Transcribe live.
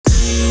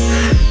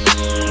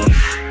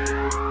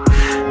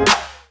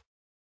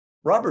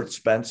Robert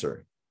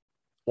Spencer,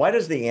 why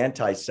does the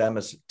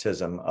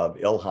anti-Semitism of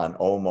Ilhan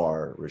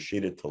Omar,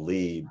 Rashida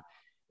Tlaib,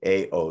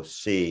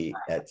 AOC,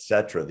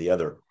 etc., the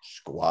other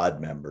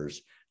squad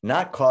members,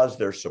 not cause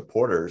their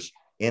supporters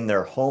in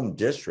their home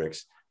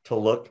districts to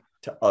look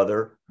to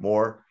other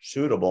more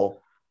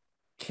suitable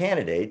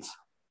candidates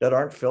that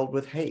aren't filled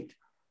with hate?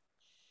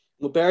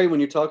 Well, Barry, when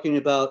you're talking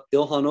about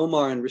Ilhan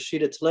Omar and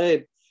Rashida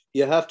Tlaib,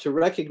 you have to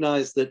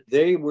recognize that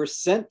they were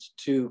sent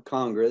to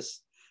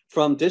Congress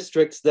from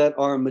districts that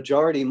are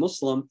majority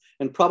Muslim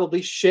and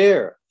probably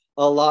share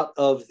a lot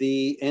of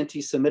the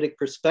anti-Semitic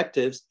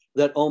perspectives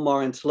that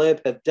Omar and Tlaib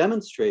have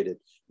demonstrated.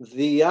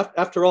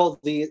 After all,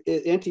 the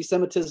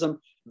anti-Semitism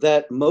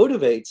that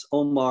motivates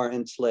Omar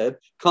and Tlaib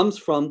comes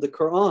from the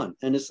Quran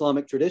and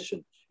Islamic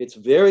tradition. It's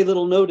very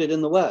little noted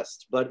in the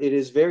West, but it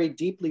is very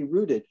deeply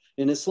rooted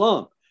in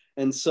Islam.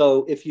 And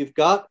so if you've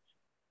got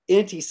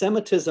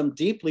anti-Semitism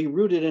deeply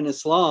rooted in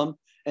Islam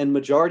and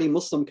majority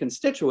Muslim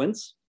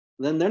constituents,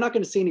 then they're not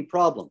going to see any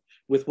problem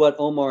with what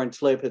Omar and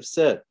Tlaib have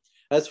said.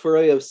 As for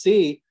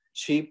AOC,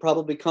 she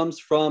probably comes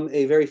from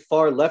a very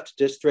far left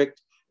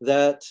district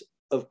that,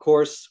 of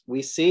course,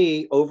 we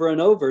see over and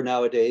over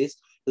nowadays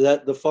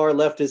that the far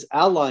left is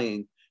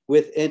allying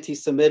with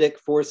anti-Semitic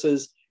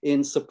forces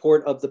in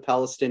support of the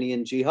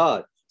Palestinian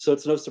jihad. So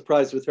it's no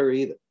surprise with her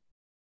either.